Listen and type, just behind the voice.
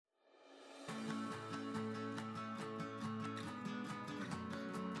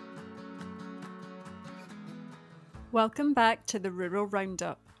Welcome back to the Rural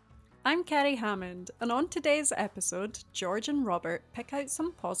Roundup. I'm Kerry Hammond, and on today's episode, George and Robert pick out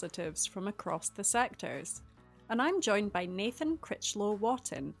some positives from across the sectors. And I'm joined by Nathan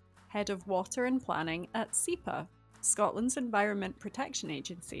Critchlow-Wotton, Head of Water and Planning at SEPA, Scotland's Environment Protection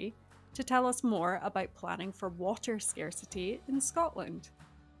Agency, to tell us more about planning for water scarcity in Scotland.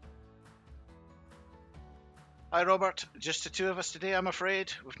 Hi Robert, just the two of us today I'm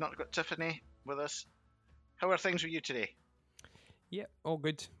afraid. We've not got Tiffany with us. How are things with you today? Yep, all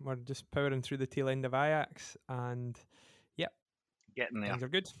good. We're just powering through the tail end of Ajax and yep, Getting there. things are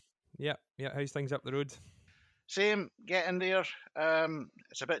good. Yep, how's things up the road? Same, getting there.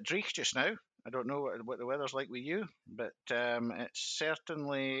 It's a bit dreich just now. I don't know what the weather's like with you, but it's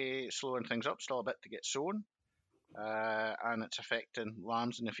certainly slowing things up. Still a bit to get sown, and it's affecting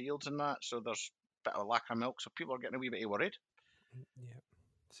lambs in the fields and that. So there's a bit of a lack of milk, so people are getting a wee bit worried. Yeah,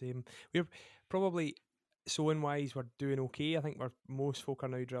 same. We're probably sowing wise, we're doing okay. I think most folk are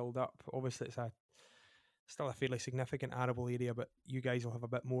now drilled up. Obviously, it's still a fairly significant arable area, but you guys will have a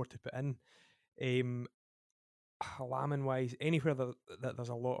bit more to put in. Lambing wise, anywhere that there's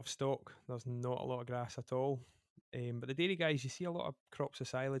a lot of stock, there's not a lot of grass at all. But the dairy guys, you see a lot of crops of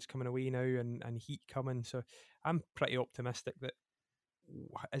silage coming away now and heat coming. So I'm pretty optimistic that,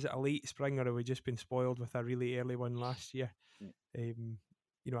 is it a late spring or have we just been spoiled with a really early one last year? I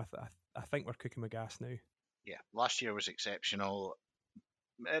think we're cooking with gas now. Yeah, last year was exceptional.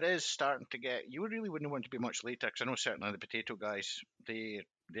 It is starting to get. You really wouldn't want to be much later because I know certainly the potato guys,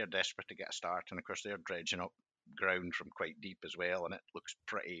 they're desperate to get a start, and of course they're dredging up ground from quite deep as well, and it looks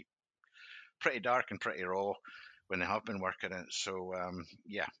pretty dark and pretty raw when they have been working it. So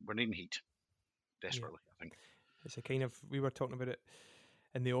yeah, we're needing heat desperately. Yeah. I think it's a kind of, we were talking about it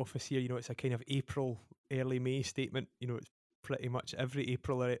in the office here. It's a kind of April, early May statement. It's pretty much every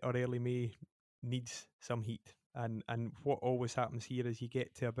April or early May needs some heat. And what always happens here is you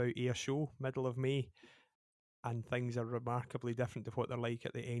get to about air show, middle of May, and things are remarkably different to what they're like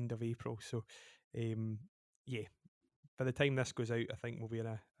at the end of April. So, yeah, by the time this goes out, I think we'll be in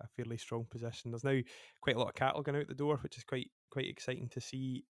a fairly strong position. There's now quite a lot of cattle going out the door, which is quite exciting to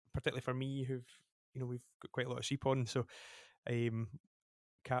see, particularly for me, we've got quite a lot of sheep on. So,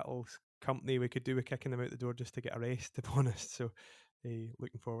 cattle's company, we could do with kicking them out the door just to get a rest, to be honest. So,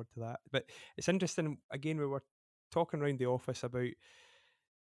 looking forward to that. But it's interesting, again, we were talking around the office about,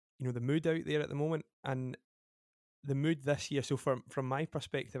 the mood out there at the moment, and the mood this year. So from my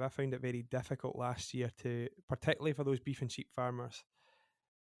perspective, I found it very difficult last year to, particularly for those beef and sheep farmers,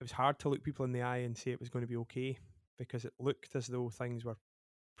 it was hard to look people in the eye and say it was going to be okay, because it looked as though things were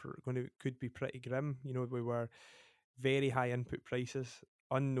could be pretty grim. We were very high input prices,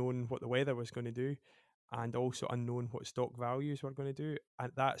 unknown what the weather was going to do, and also unknown what stock values were going to do.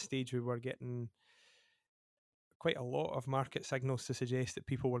 At that stage, we were getting quite a lot of market signals to suggest that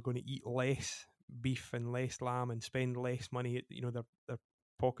people were going to eat less beef and less lamb and spend less money. Their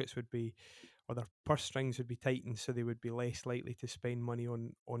pockets would be, or their purse strings would be tightened, so they would be less likely to spend money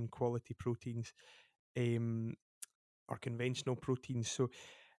on quality proteins, or conventional proteins. So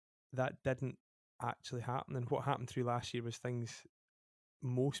that didn't actually happen. And what happened through last year was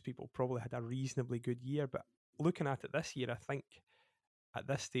most people probably had a reasonably good year, but looking at it this year, I think at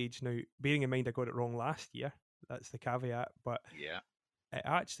this stage now, bearing in mind I got it wrong last year, that's the caveat, but yeah, it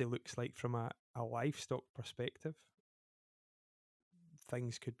actually looks like from a livestock perspective,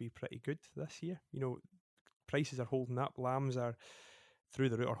 things could be pretty good this year. Prices are holding up. Lambs are through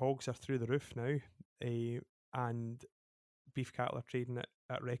the roof, or hogs are through the roof now, and beef cattle are trading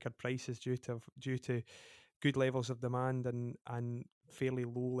at record prices due to good levels of demand and fairly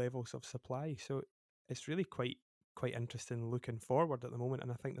low levels of supply. So it's really quite interesting looking forward at the moment,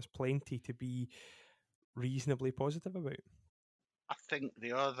 and I think there's plenty to be reasonably positive about. I think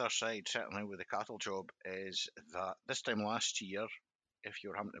the other side, certainly with the cattle job, is that this time last year, if you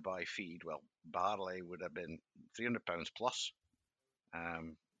were having to buy feed, well, barley would have been £300 plus,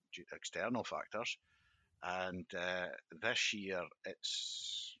 due to external factors. And this year,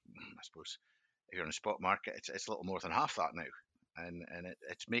 it's, I suppose, if you're in the spot market, it's a little more than half that now. And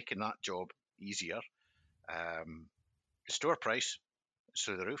it's making that job easier. The store price is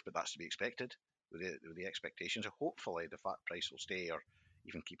through the roof, but that's to be expected with the expectations. So hopefully the fat price will stay or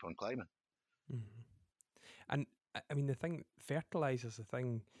even keep on climbing. Mm-hmm. And I mean, fertilizer's the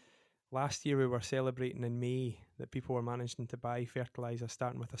thing. Last year we were celebrating in May that people were managing to buy fertilizer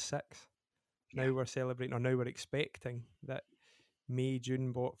starting with a 6. Yeah. Now we're celebrating, or now we're expecting that May,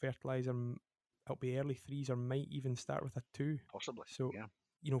 June bought fertilizer, it'll be early 3s or might even start with a 2. Possibly. So, yeah.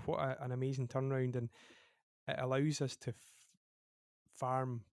 What an amazing turnaround, and it allows us to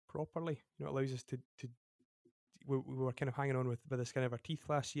farm properly. It allows us to we were kind of hanging on with the skin of our teeth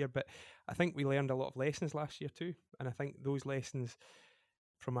last year, but I think we learned a lot of lessons last year too, and I think those lessons,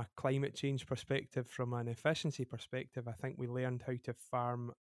 from a climate change perspective, from an efficiency perspective, I think we learned how to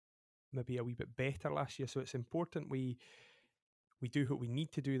farm maybe a wee bit better last year. So it's important we do what we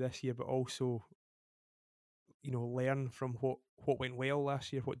need to do this year, but also, learn from what went well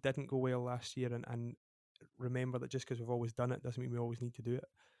last year, what didn't go well last year, and remember that just because we've always done it doesn't mean we always need to do it.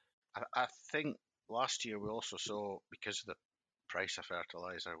 I think last year we also saw, because of the price of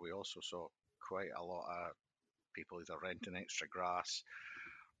fertilizer, we also saw quite a lot of people either renting extra grass,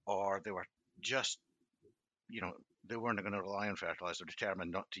 or they were just, they weren't going to rely on fertilizer,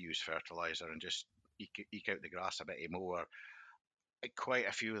 determined not to use fertilizer and just eke out the grass a bit more. Quite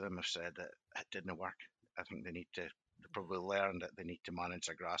a few of them have said that it didn't work. I think they probably learned that they need to manage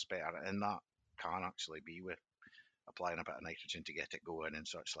their grass better, and that can actually be with applying a bit of nitrogen to get it going and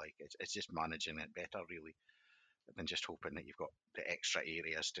such like. It's just managing it better, really, than just hoping that you've got the extra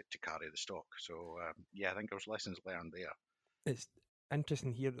areas to carry the stock. So, yeah, I think there's lessons learned there. It's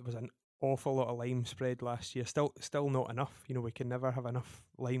interesting here. There was an awful lot of lime spread last year. Still not enough. We can never have enough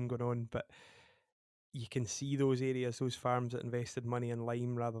lime going on, but you can see those areas, those farms that invested money in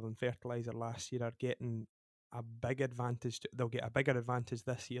lime rather than fertilizer last year are getting a big advantage. They'll get a bigger advantage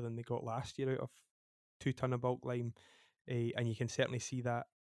this year than they got last year out of 2 ton of bulk lime, and you can certainly see that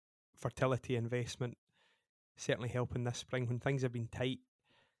fertility investment certainly helping this spring when things have been tight.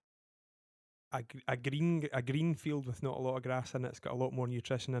 A green field with not a lot of grass in it's got a lot more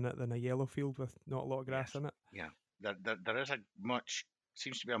nutrition in it than a yellow field with not a lot of grass in it. Yeah, there is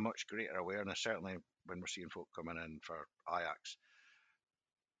seems to be a much greater awareness, certainly when we're seeing folk coming in for Ajax.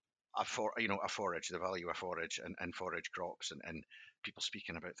 A forage, the value of forage and forage crops, and people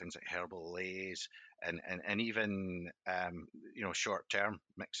speaking about things like herbal lays and even short term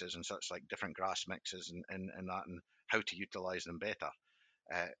mixes and such, like different grass mixes and that, and how to utilize them better.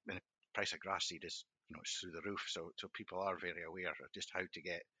 And the price of grass seed is it's through the roof, so people are very aware of just how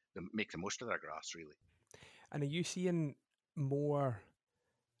to make the most of their grass, really. And are you seeing more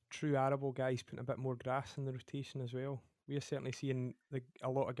true arable guys putting a bit more grass in the rotation as well? We are certainly seeing a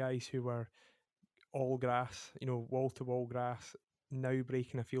lot of guys who were all grass, wall to wall grass, now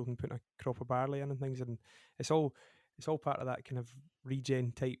breaking a field and putting a crop of barley in and things, and it's all part of that kind of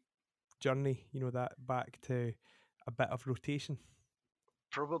regen type journey. That back to a bit of rotation.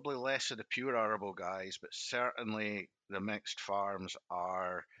 Probably less of the pure arable guys, but certainly the mixed farms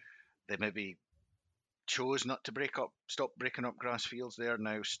they maybe chose not to stop breaking up grass fields. They're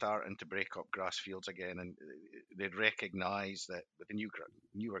now starting to break up grass fields again, and they recognise that with the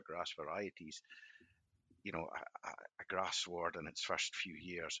newer grass varieties, a grass sward in its first few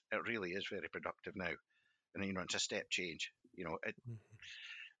years, it really is very productive now, and it's a step change.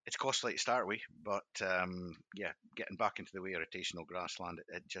 It's costly to start with, but getting back into the way of rotational grassland,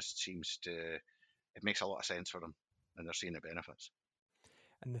 it just seems it makes a lot of sense for them, and they're seeing the benefits.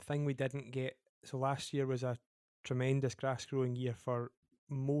 And the thing we didn't get, so last year was a tremendous grass growing year for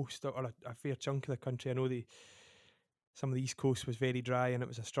most, or a fair chunk of the country. I know some of the East Coast was very dry and it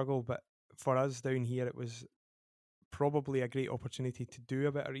was a struggle, but for us down here, it was probably a great opportunity to do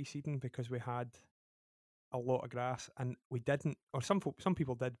a bit of reseeding because we had a lot of grass, and we didn't, or some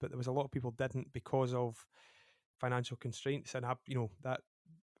people did, but there was a lot of people didn't because of financial constraints, and that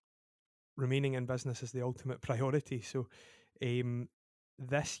remaining in business is the ultimate priority. So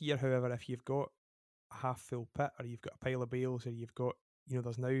this year, however, if you've got a half full pit, or you've got a pile of bales, or you've got,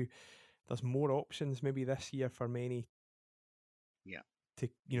 there's more options maybe this year for many. Yeah.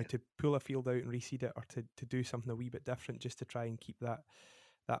 To pull a field out and reseed it, or to do something a wee bit different, just to try and keep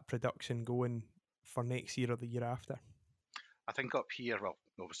that production going for next year or the year after. I think up here, well,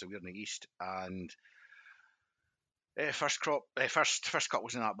 obviously we're in the east, and first cut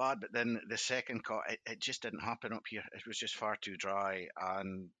wasn't that bad, but then the second cut, it just didn't happen up here. It was just far too dry,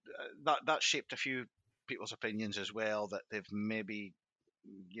 and that shaped a few people's opinions as well, that they've maybe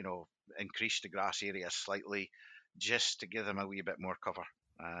increased the grass area slightly just to give them a wee bit more cover.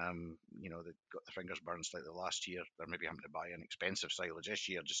 They got their fingers burned slightly last year. They're maybe having to buy an expensive silage this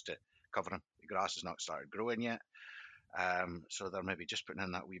year just to cover them. The grass has not started growing yet, so they're maybe just putting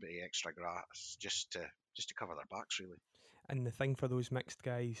in that wee bit of extra grass just to cover their backs, really. And the thing for those mixed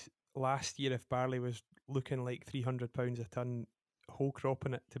guys, last year, if barley was looking like £300 a tonne, whole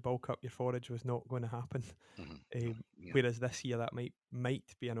cropping it to bulk up your forage was not going to happen. Mm-hmm. Whereas this year that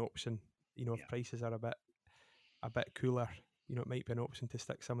might be an option. If prices are a bit cooler, it might be an option to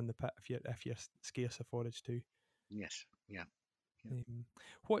stick some in the pit if you're scarce of forage too. Yes, yeah.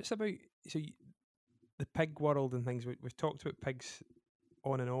 What's about the pig world and things? We've talked about pigs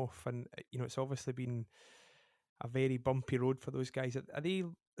on and off, and it's obviously been a very bumpy road for those guys. Are they?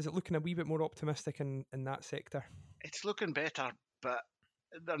 Is it looking a wee bit more optimistic in that sector? It's looking better, but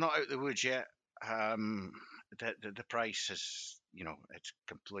they're not out of the woods yet. The price is, it's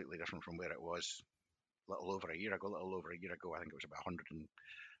completely different from where it was a little over a year ago. I think it was about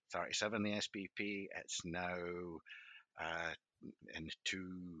 137 the SPP. It's now in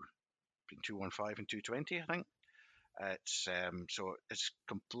between 215 and 220, I think. It's so it's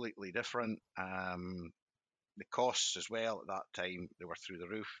completely different. The costs as well at that time, they were through the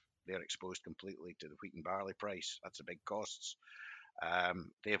roof. They're exposed completely to the wheat and barley price. That's the big costs.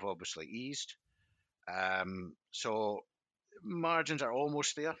 They've obviously eased. So margins are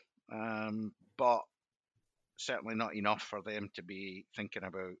almost there, but certainly not enough for them to be thinking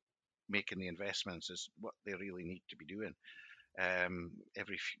about making the investments is what they really need to be doing.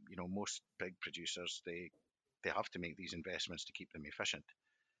 Most big producers, they have to make these investments to keep them efficient.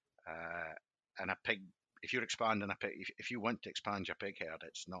 And a pig, if you're expanding a pig, if you want to expand your pig herd,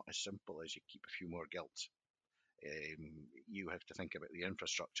 it's not as simple as you keep a few more gilts. You have to think about the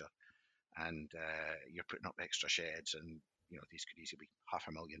infrastructure, and you're putting up extra sheds, and these could easily be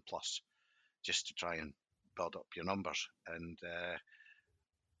 500,000 plus just to try and build up your numbers. And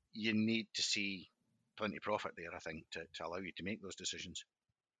you need to see plenty of profit there, I think, to allow you to make those decisions.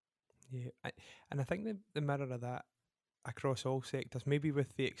 Yeah, and I think the mirror of that across all sectors, maybe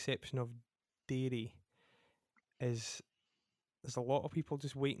with the exception of dairy, is there's a lot of people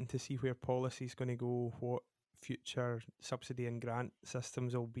just waiting to see where policy is going to go, what future subsidy and grant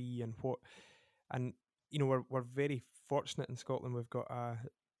systems will be, and we're very fortunate in Scotland. We've got a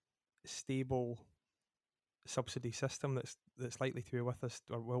stable subsidy system that's likely to be with us,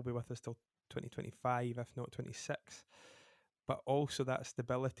 or will be with us till 2025, if not 26. But also that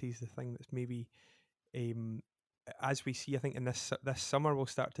stability is the thing that's maybe, as we see, I think in this summer we'll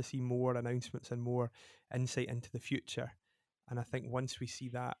start to see more announcements and more insight into the future. And I think once we see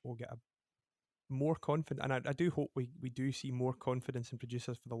that, we'll get a more confident. And I do hope we do see more confidence in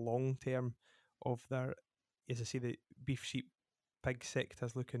producers for the long term of their, as I say, the beef, sheep, pig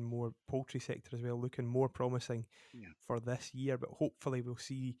sector's looking more, poultry sector as well, looking more promising for this year. But hopefully we'll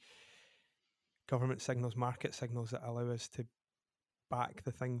see government signals, market signals that allow us to back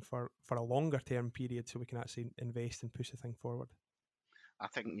the thing for a longer term period, so we can actually invest and push the thing forward. I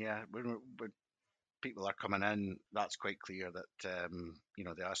think, when people are coming in, that's quite clear that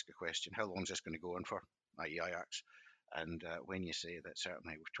they ask a question: how long is this going to go on for, i.e. Ajax? And when you say that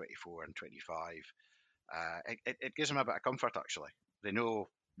certainly with 24 and 25, it gives them a bit of comfort. Actually, they know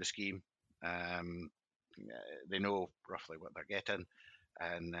the scheme, they know roughly what they're getting,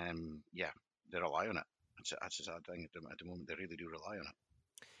 and they rely on it. That's a sad thing at the moment. They really do rely on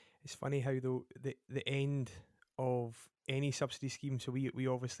it. It's funny how, though, the end of any subsidy scheme, so we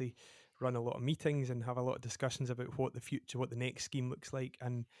obviously run a lot of meetings and have a lot of discussions about what the next scheme looks like,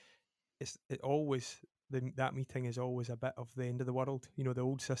 and that meeting is always a bit of the end of the world. The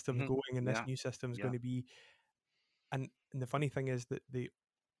old system's going, and this new system's going to be. And the funny thing is that the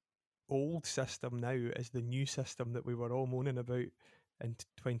old system now is the new system that we were all moaning about in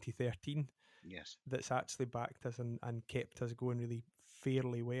 2013. Yes. That's actually backed us and kept us going really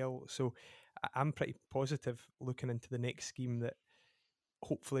fairly well. So I'm pretty positive looking into the next scheme that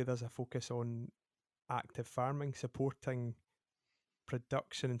hopefully there's a focus on active farming, supporting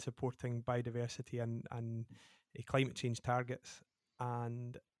production and supporting biodiversity and climate change targets,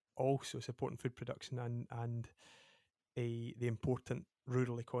 and also supporting food production and the important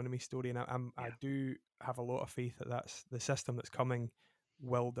rural economy story. And I do have a lot of faith that that's the system that's coming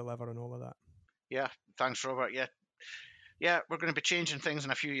will deliver on all of that. Yeah, thanks, Robert. Yeah, we're going to be changing things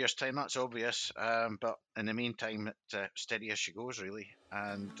in a few years' time. That's obvious. But in the meantime, steady as she goes, really.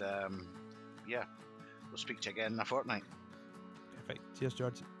 And we'll speak to you again in a fortnight. Perfect. Cheers,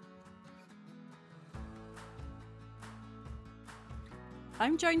 George.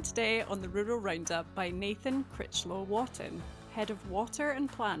 I'm joined today on the Rural Roundup by Nathan Critchlow-Wotton, Head of Water and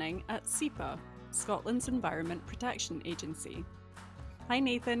Planning at SEPA, Scotland's Environment Protection Agency. Hi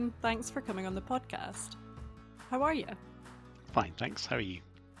Nathan, thanks for coming on the podcast. How are you? Fine, thanks. How are you?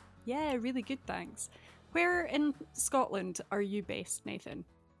 Yeah, really good, thanks. Where in Scotland are you based, Nathan?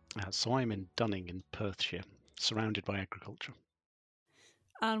 So I'm in Dunning in Perthshire, surrounded by agriculture.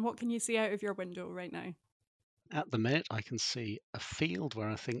 And what can you see out of your window right now? At the minute, I can see a field where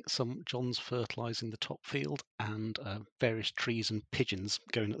I think John's fertilising the top field, and various trees and pigeons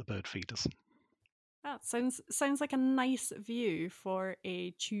going at the bird feeders. That sounds like a nice view for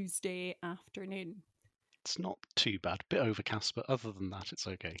a Tuesday afternoon. It's not too bad, a bit overcast, but other than that, it's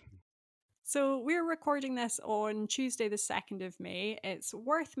okay. So we're recording this on Tuesday, the 2nd of May. It's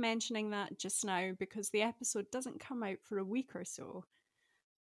worth mentioning that just now because the episode doesn't come out for a week or so.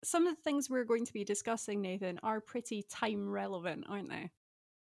 Some of the things we're going to be discussing, Nathan, are pretty time relevant, aren't they?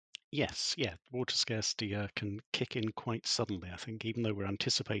 Yes, yeah, water scarcity can kick in quite suddenly. I think even though we're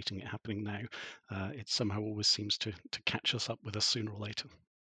anticipating it happening now, it somehow always seems to catch us up with us sooner or later.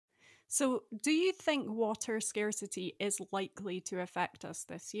 So, do you think water scarcity is likely to affect us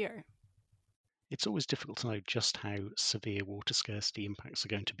this year? It's always difficult to know just how severe water scarcity impacts are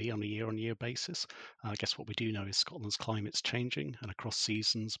going to be on a year-on-year basis. I guess what we do know is Scotland's climate's changing, and across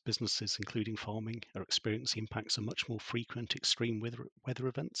seasons, businesses, including farming, are experiencing impacts of much more frequent extreme weather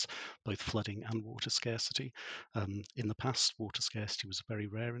events, both flooding and water scarcity. In the past, water scarcity was very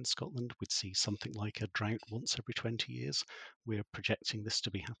rare in Scotland. We'd see something like a drought once every 20 years. We're projecting this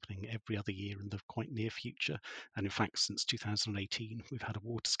to be happening every other year in the quite near future. And in fact, since 2018, we've had a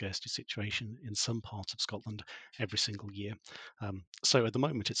water scarcity situation in some part of Scotland every single year. So at the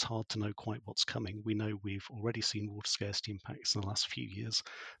moment, it's hard to know quite what's coming. We know we've already seen water scarcity impacts in the last few years,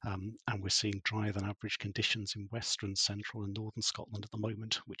 and we're seeing drier than average conditions in western, central, and northern Scotland at the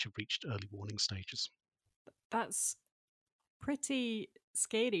moment, which have reached early warning stages. That's pretty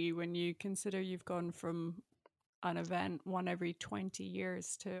scary when you consider you've gone from an event one every 20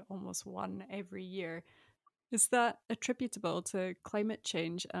 years to almost one every year. Is that attributable to climate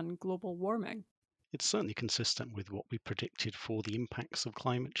change and global warming? It's certainly consistent with what we predicted for the impacts of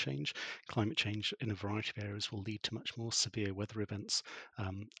climate change. Climate change in a variety of areas will lead to much more severe weather events,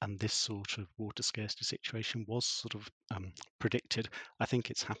 and this sort of water scarcity situation was sort of predicted. I think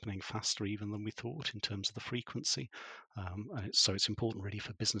it's happening faster even than we thought in terms of the frequency, so it's important really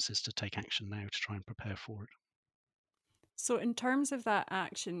for businesses to take action now to try and prepare for it. So, in terms of that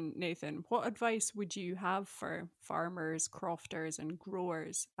action, Nathan, what advice would you have for farmers, crofters, and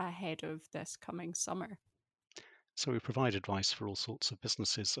growers ahead of this coming summer? So we provide advice for all sorts of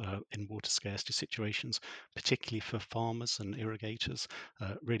businesses in water scarcity situations, particularly for farmers and irrigators.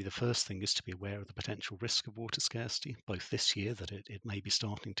 Really, the first thing is to be aware of the potential risk of water scarcity, both this year that it may be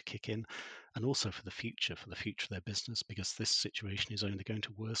starting to kick in, and also for the future of their business, because this situation is only going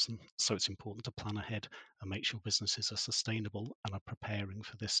to worsen. So it's important to plan ahead and make sure businesses are sustainable and are preparing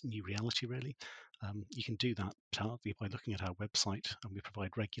for this new reality, really. You can do that partly by looking at our website, and we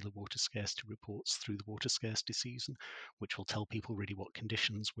provide regular water scarcity reports through the water scarcity season, which will tell people really what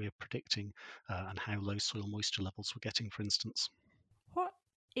conditions we're predicting and how low soil moisture levels we're getting, for instance. What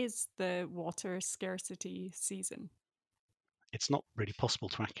is the water scarcity season? It's not really possible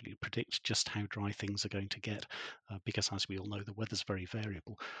to accurately predict just how dry things are going to get because, as we all know, the weather's very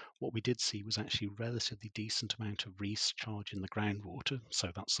variable. What we did see was actually a relatively decent amount of recharge in the groundwater.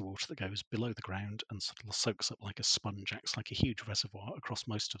 So that's the water that goes below the ground and sort of soaks up like a sponge, acts like a huge reservoir across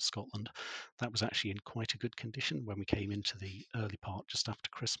most of Scotland. That was actually in quite a good condition when we came into the early part just after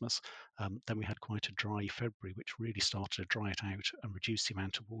Christmas. Then we had quite a dry February, which really started to dry it out and reduce the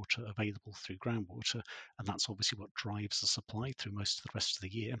amount of water available through groundwater, and that's obviously what drives the supply through most of the rest of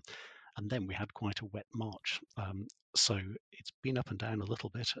the year. And then we had quite a wet March. So it's been up and down a little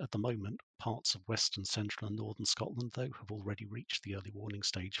bit. At the moment, parts of western, central, and northern Scotland, though, have already reached the early warning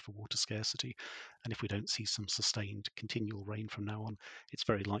stage for water scarcity. And if we don't see some sustained continual rain from now on, it's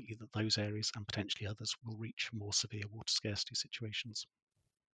very likely that those areas and potentially others will reach more severe water scarcity situations.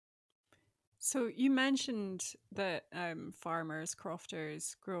 So, you mentioned that farmers,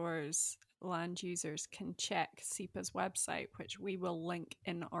 crofters, growers, land users can check SEPA's website, which we will link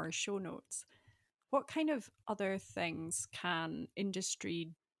in our show notes. What kind of other things can industry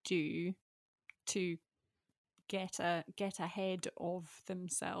do to get ahead of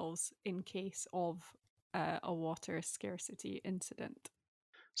themselves in case of a water scarcity incident?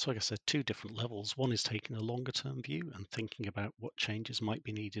 So, like I said, two different levels. One is taking a longer term view and thinking about what changes might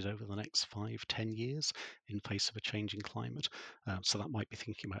be needed over the next 5, 10 years in face of a changing climate. So that might be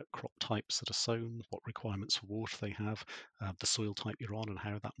thinking about crop types that are sown, what requirements for water they have, the soil type you're on, and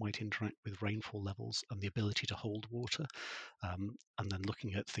how that might interact with rainfall levels and the ability to hold water. And then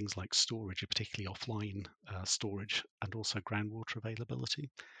looking at things like storage, particularly offline storage, and also groundwater availability.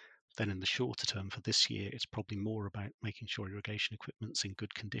 Then in the shorter term for this year, it's probably more about making sure irrigation equipment's in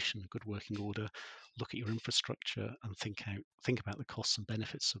good condition, good working order. Look at your infrastructure and think about the costs and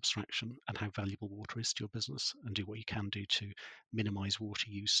benefits of abstraction and how valuable water is to your business, and do what you can do to minimize water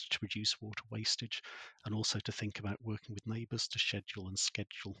use, to reduce water wastage, and also to think about working with neighbours to schedule and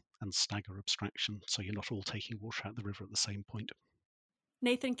stagger abstraction so you're not all taking water out of the river at the same point.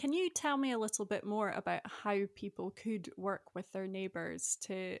 Nathan, can you tell me a little bit more about how people could work with their neighbours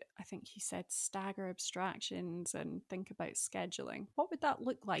to, I think you said, stagger abstractions and think about scheduling? What would that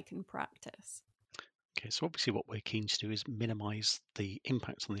look like in practice? Okay, so obviously what we're keen to do is minimise the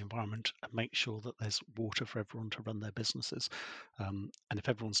impact on the environment and make sure that there's water for everyone to run their businesses. And if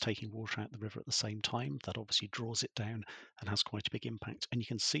everyone's taking water out of the river at the same time, that obviously draws it down and has quite a big impact. And you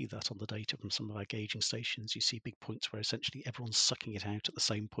can see that on the data from some of our gauging stations. You see big points where essentially everyone's sucking it out at the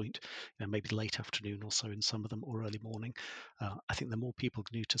same point, maybe late afternoon or so in some of them, or early morning. I think the more people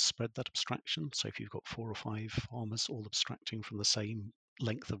can do to spread that abstraction, so if you've got 4 or 5 farmers all abstracting from the same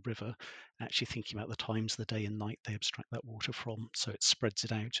length of river, actually thinking about the times of the day and night they abstract that water from, so it spreads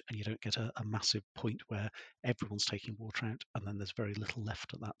it out and you don't get a massive point where everyone's taking water out and then there's very little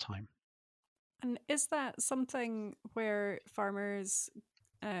left at that time. And is that something where farmers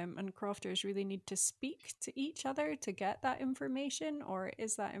and crofters really need to speak to each other to get that information, or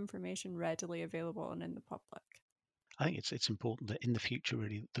is that information readily available and in the public? I think it's important that in the future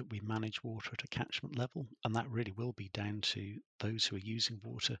really that we manage water at a catchment level, and that really will be down to those who are using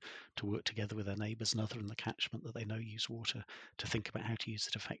water to work together with their neighbours and other in the catchment that they know use water to think about how to use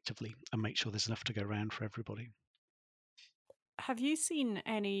it effectively and make sure there's enough to go around for everybody. Have you seen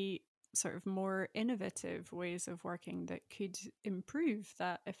any sort of more innovative ways of working that could improve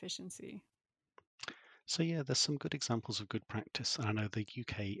that efficiency? So yeah, there's some good examples of good practice, and I know the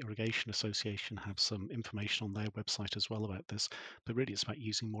UK Irrigation Association have some information on their website as well about this. But really, it's about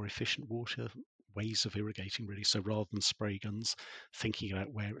using more efficient water ways of irrigating. Really, so rather than spray guns, thinking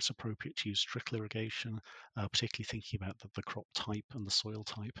about where it's appropriate to use trickle irrigation, particularly thinking about the crop type and the soil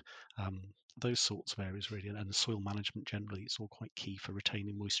type. Those sorts of areas really, and the soil management generally, it's all quite key for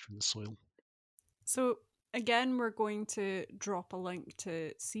retaining moisture in the soil. So again, we're going to drop a link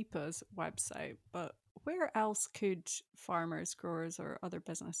to SEPA's website, but where else could farmers, growers, or other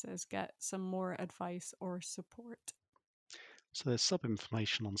businesses get some more advice or support? So there's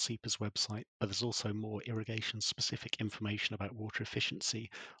sub-information on SEPA's website, but there's also more irrigation-specific information about water efficiency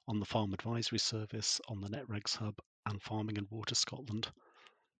on the Farm Advisory Service, on the NetRegs Hub, and Farming and Water Scotland.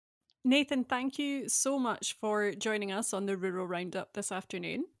 Nathan, thank you so much for joining us on the Rural Roundup this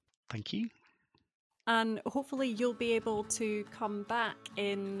afternoon. Thank you. And hopefully you'll be able to come back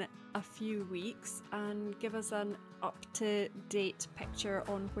in a few weeks and give us an up-to-date picture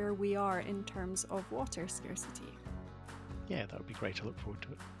on where we are in terms of water scarcity. Yeah, that would be great. I look forward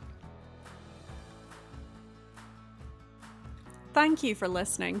to it. Thank you for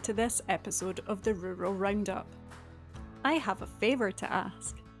listening to this episode of the Rural Roundup. I have a favour to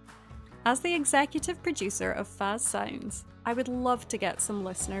ask. As the executive producer of Faz Sounds, I would love to get some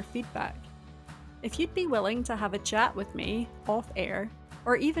listener feedback. If you'd be willing to have a chat with me off air,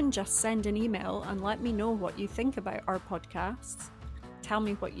 or even just send an email and let me know what you think about our podcasts, tell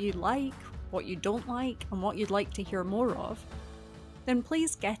me what you like, what you don't like, and what you'd like to hear more of, then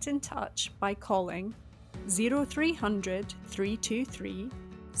please get in touch by calling 0300 323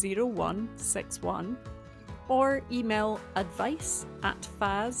 0161 or email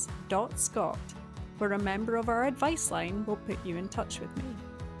advice@faz.scot, where a member of our advice line will put you in touch with me.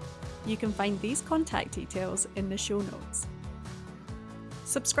 You can find these contact details in the show notes.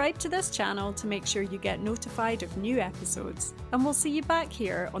 Subscribe to this channel to make sure you get notified of new episodes, and we'll see you back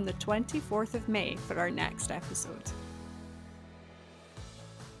here on the 24th of May for our next episode.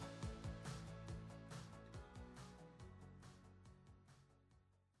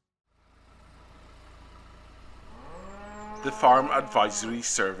 The Farm Advisory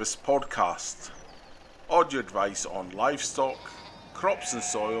Service podcast. Audio advice on livestock, crops and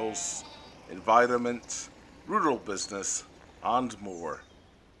soils, environment, rural business, and more.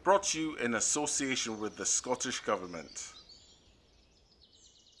 Brought to you in association with the Scottish Government.